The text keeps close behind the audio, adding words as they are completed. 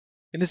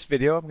In this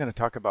video, I'm going to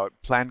talk about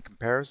planned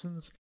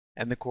comparisons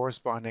and the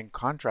corresponding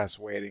contrast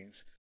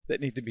weightings that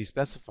need to be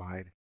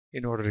specified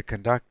in order to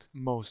conduct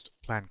most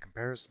planned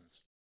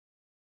comparisons.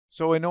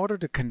 So in order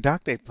to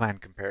conduct a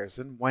planned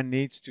comparison, one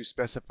needs to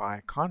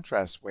specify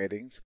contrast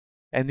weightings,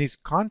 and these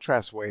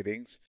contrast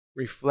weightings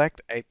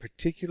reflect a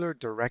particular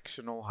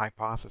directional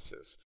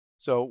hypothesis.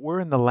 So we're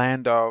in the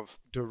land of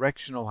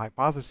directional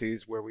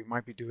hypotheses where we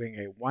might be doing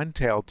a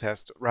one-tailed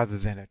test rather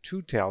than a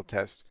two-tailed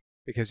test,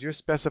 because you're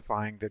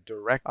specifying the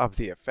direct of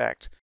the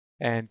effect.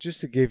 And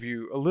just to give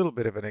you a little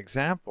bit of an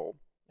example,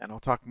 and I'll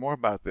talk more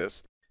about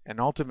this,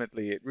 and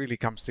ultimately it really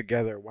comes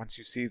together once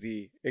you see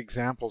the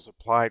examples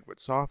applied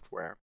with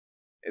software.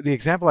 The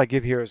example I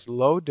give here is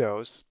low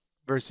dose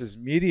versus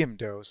medium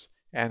dose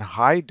and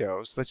high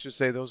dose. Let's just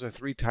say those are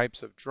three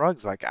types of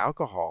drugs like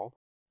alcohol,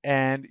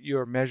 and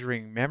you're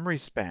measuring memory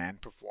span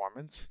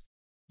performance.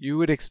 You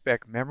would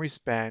expect memory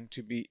span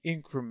to be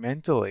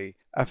incrementally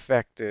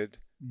affected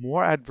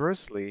more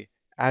adversely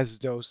as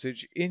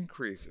dosage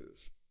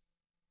increases.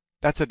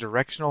 That's a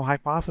directional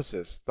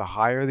hypothesis. The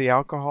higher the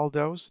alcohol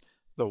dose,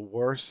 the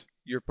worse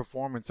your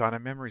performance on a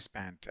memory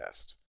span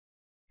test.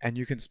 And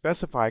you can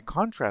specify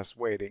contrast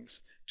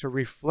weightings to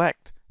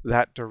reflect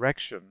that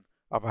direction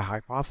of a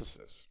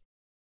hypothesis.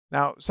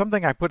 Now,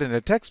 something I put in a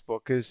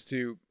textbook is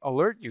to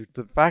alert you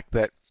to the fact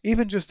that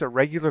even just a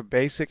regular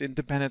basic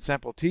independent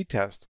sample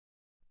t-test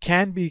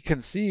can be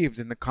conceived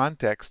in the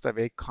context of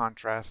a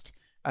contrast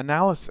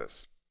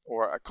analysis,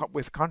 or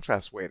with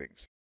contrast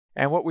weightings.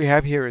 And what we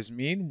have here is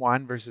mean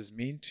 1 versus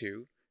mean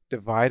 2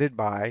 divided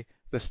by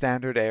the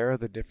standard error,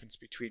 the difference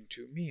between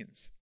two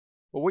means.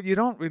 But what you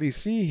don't really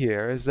see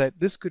here is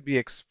that this could be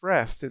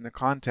expressed in the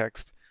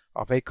context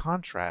of a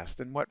contrast.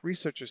 And what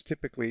researchers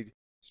typically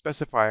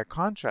specify a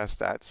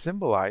contrast at,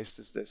 symbolized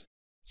as this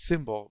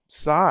symbol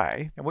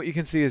psi. And what you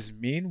can see is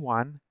mean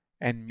 1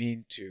 and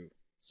mean 2.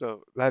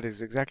 So that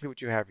is exactly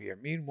what you have here.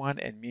 Mean 1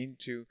 and mean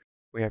 2.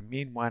 We have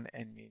mean 1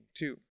 and mean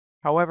 2.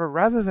 However,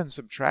 rather than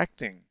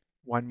subtracting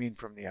one mean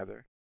from the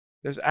other,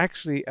 there's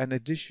actually an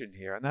addition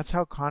here. And that's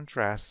how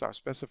contrasts are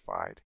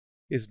specified,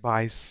 is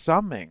by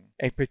summing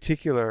a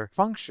particular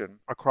function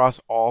across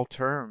all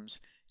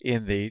terms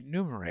in the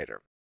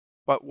numerator.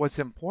 But what's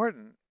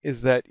important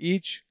is that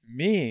each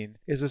mean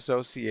is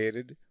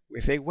associated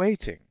with a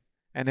weighting.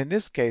 And in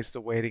this case, the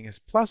weighting is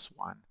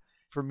 +1.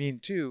 For mean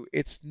 2,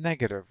 it's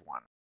 -1.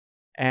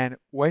 And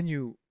when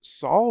you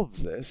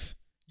solve this,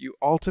 you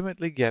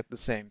ultimately get the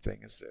same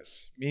thing as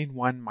this, mean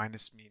 1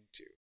 minus mean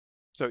 2.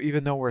 So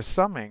even though we're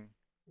summing,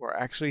 we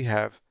actually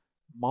have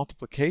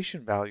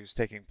multiplication values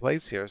taking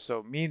place here.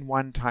 So mean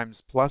 1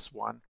 times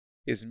 +1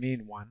 is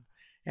mean 1,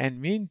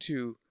 and mean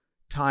 2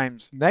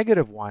 times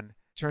 -1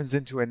 turns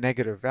into a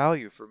negative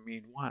value for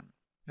mean 1.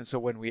 And so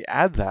when we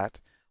add that,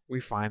 we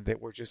find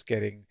that we're just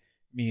getting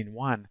mean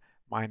 1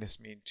 minus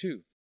mean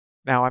 2.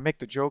 Now, I make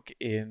the joke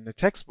in the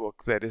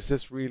textbook that is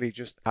this really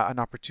just an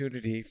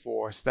opportunity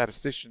for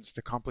statisticians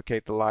to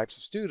complicate the lives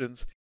of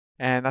students?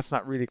 And that's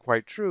not really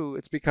quite true.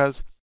 It's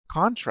because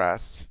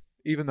contrasts,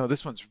 even though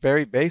this one's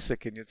very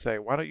basic and you'd say,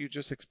 why don't you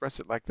just express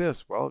it like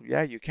this? Well,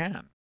 yeah, you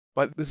can.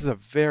 But this is a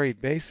very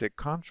basic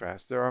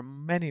contrast. There are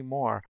many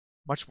more,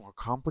 much more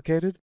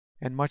complicated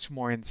and much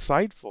more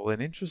insightful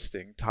and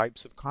interesting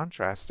types of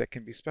contrasts that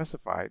can be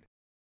specified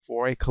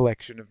for a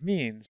collection of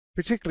means,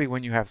 particularly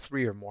when you have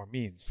 3 or more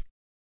means.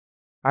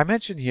 I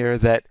mentioned here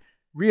that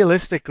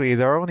realistically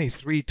there are only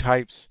 3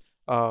 types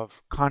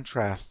of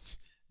contrasts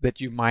that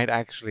you might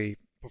actually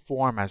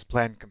perform as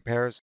planned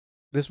comparisons.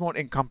 This won't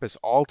encompass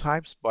all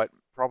types, but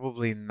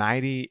probably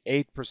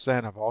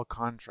 98% of all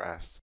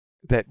contrasts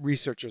that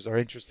researchers are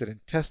interested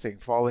in testing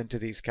fall into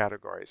these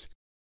categories.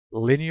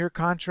 Linear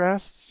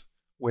contrasts,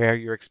 where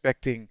you're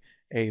expecting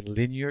a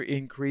linear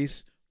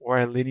increase or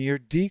a linear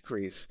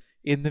decrease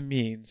in the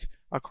means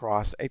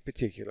across a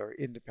particular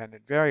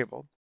independent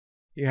variable.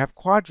 You have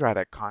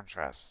quadratic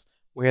contrasts,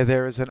 where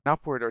there is an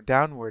upward or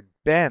downward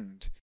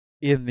bend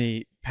in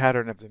the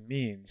pattern of the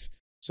means.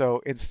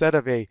 So instead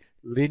of a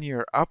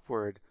linear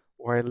upward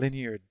or a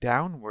linear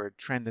downward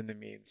trend in the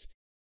means,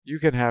 you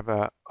can have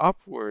an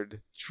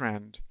upward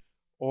trend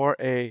or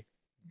a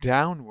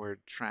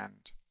downward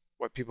trend,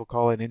 what people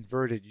call an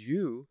inverted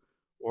U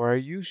or a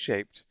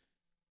U-shaped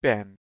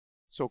bend.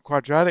 So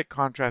quadratic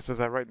contrasts, as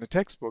I write in the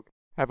textbook,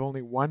 have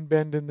only one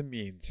bend in the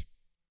means.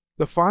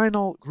 The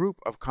final group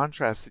of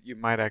contrasts that you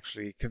might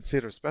actually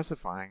consider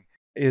specifying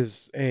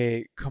is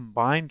a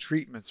combined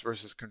treatments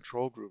versus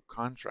control group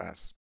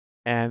contrast.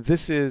 And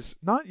this is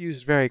not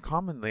used very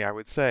commonly, I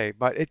would say,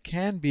 but it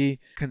can be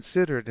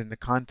considered in the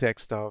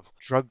context of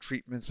drug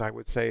treatments, I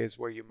would say, is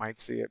where you might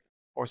see it,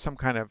 or some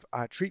kind of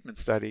treatment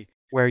study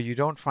where you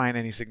don't find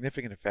any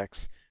significant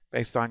effects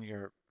based on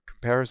your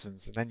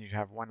comparisons, and then you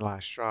have one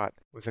last shot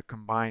with a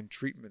combined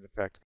treatment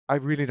effect. I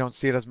really don't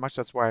see it as much.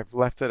 That's why I've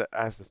left it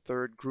as the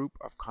third group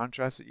of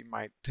contrasts that you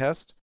might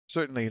test.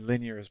 Certainly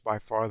linear is by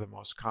far the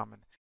most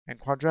common, and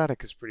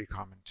quadratic is pretty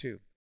common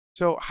too.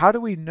 So how do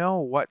we know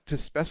what to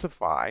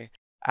specify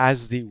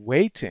as the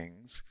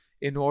weightings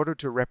in order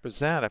to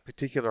represent a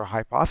particular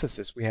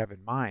hypothesis we have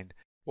in mind?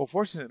 Well,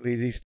 fortunately,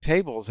 these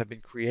tables have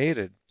been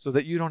created so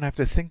that you don't have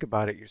to think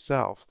about it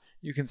yourself.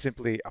 You can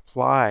simply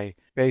apply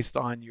based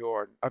on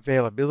your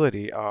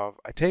availability of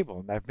a table,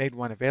 and I've made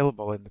one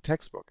available in the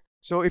textbook.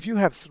 So if you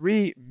have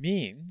 3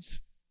 means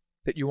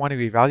that you want to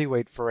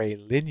evaluate for a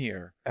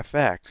linear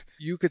effect,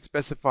 you could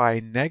specify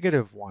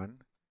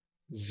 -1,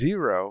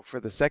 0 for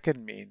the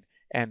second mean,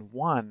 and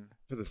 1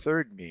 for the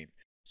third mean.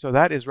 So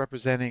that is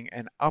representing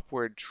an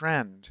upward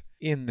trend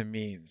in the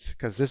means,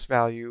 because this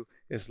value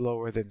is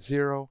lower than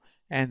 0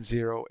 and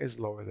 0 is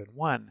lower than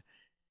 1.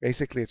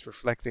 Basically, it's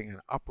reflecting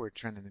an upward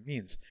trend in the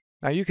means.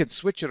 Now you can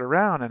switch it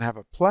around and have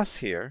a plus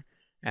here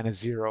and a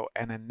 0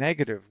 and a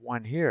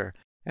 -1 here,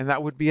 and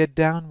that would be a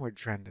downward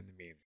trend in the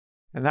means.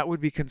 And that would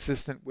be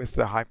consistent with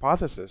the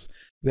hypothesis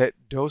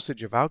that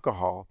dosage of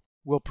alcohol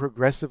will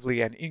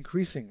progressively and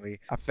increasingly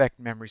affect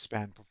memory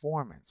span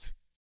performance.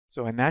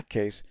 So in that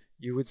case,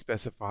 you would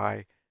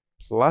specify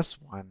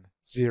 +1,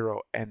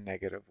 0, and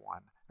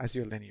 -1 as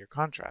your linear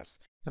contrast.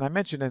 And I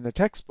mentioned in the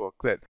textbook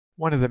that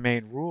one of the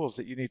main rules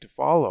that you need to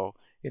follow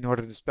in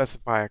order to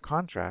specify a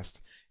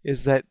contrast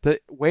is that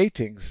the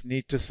weightings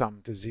need to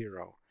sum to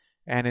 0.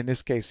 And in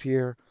this case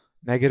here,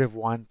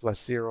 -1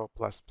 plus 0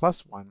 plus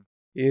 +1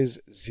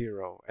 is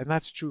 0. And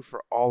that's true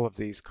for all of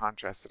these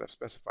contrasts that I've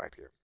specified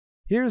here.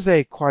 Here's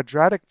a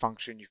quadratic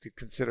function you could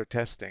consider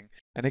testing.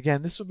 And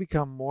again, this will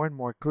become more and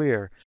more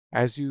clear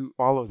as you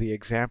follow the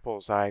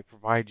examples I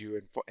provide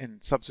you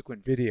in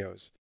subsequent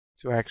videos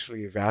to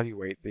actually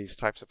evaluate these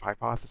types of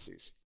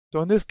hypotheses.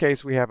 So in this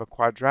case, we have a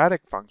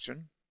quadratic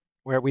function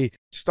where we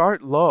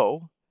start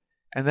low,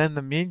 and then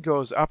the mean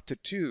goes up to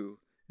 2,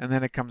 and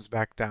then it comes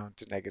back down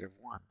to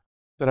 -1.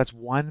 So that's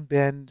one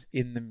bend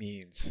in the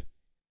means.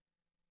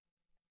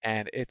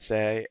 And it's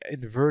an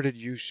inverted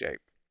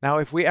U-shape. Now,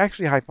 if we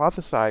actually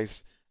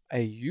hypothesize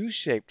a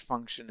U-shaped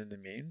function in the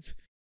means,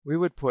 we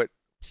would put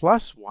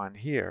 +1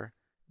 here,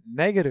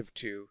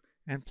 -2,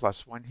 and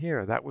 +1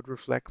 here. That would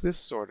reflect this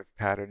sort of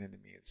pattern in the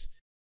means,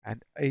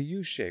 and a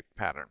U-shaped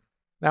pattern.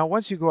 Now,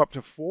 once you go up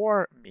to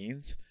 4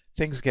 means,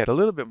 things get a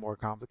little bit more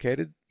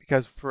complicated,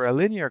 because for a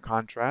linear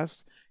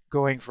contrast,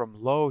 going from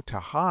low to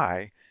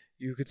high,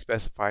 you could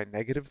specify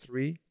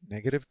 -3,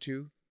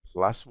 -2,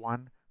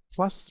 +1,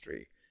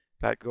 +3.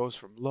 That goes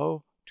from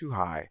low to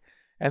high.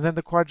 And then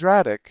the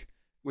quadratic,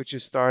 which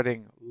is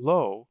starting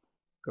low,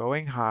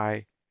 going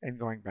high, and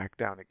going back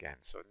down again.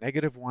 So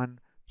 -1,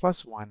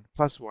 +1,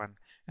 +1,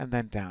 and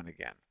then down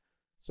again.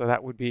 So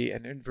that would be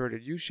an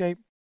inverted U-shape.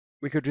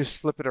 We could just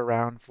flip it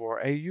around for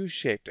a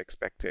U-shaped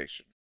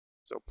expectation.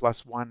 So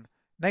 +1,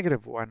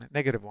 -1,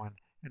 -1,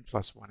 and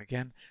 +1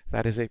 again.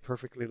 That is a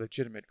perfectly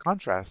legitimate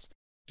contrast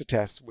to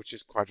test, which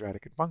is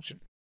quadratic in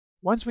function.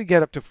 Once we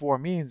get up to 4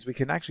 means, we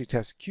can actually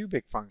test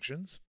cubic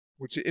functions,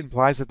 which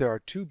implies that there are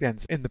 2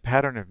 bends in the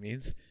pattern of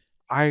means.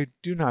 I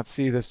do not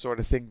see this sort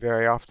of thing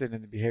very often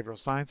in the behavioral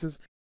sciences,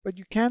 but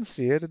you can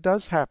see it. It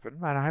does happen,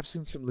 and I have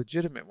seen some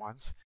legitimate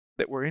ones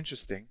that were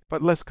interesting,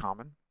 but less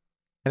common.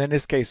 And in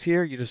this case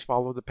here, you just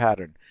follow the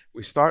pattern.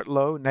 We start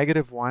low,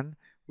 -1,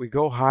 we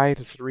go high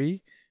to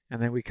 3,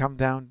 and then we come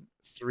down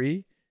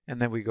 3,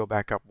 and then we go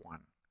back up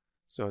 1.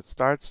 So it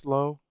starts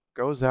low,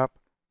 goes up,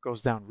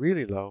 goes down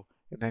really low,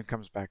 and then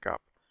comes back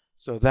up.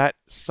 So that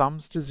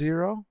sums to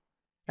 0,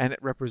 and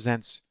it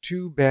represents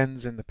 2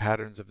 bends in the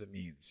patterns of the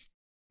means.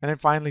 And then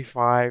finally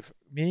 5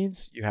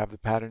 means, you have the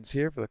patterns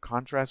here for the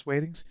contrast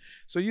weightings.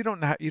 So you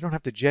don't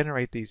have to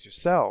generate these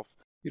yourself.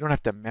 You don't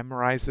have to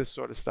memorize this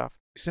sort of stuff.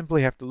 You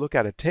simply have to look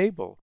at a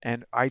table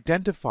and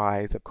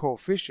identify the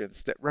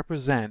coefficients that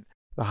represent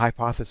the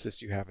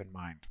hypothesis you have in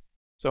mind.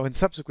 So in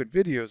subsequent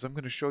videos, I'm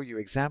going to show you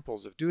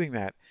examples of doing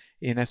that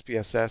in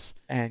SPSS,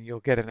 and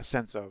you'll get a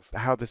sense of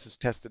how this is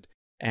tested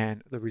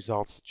and the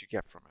results that you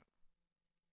get from it.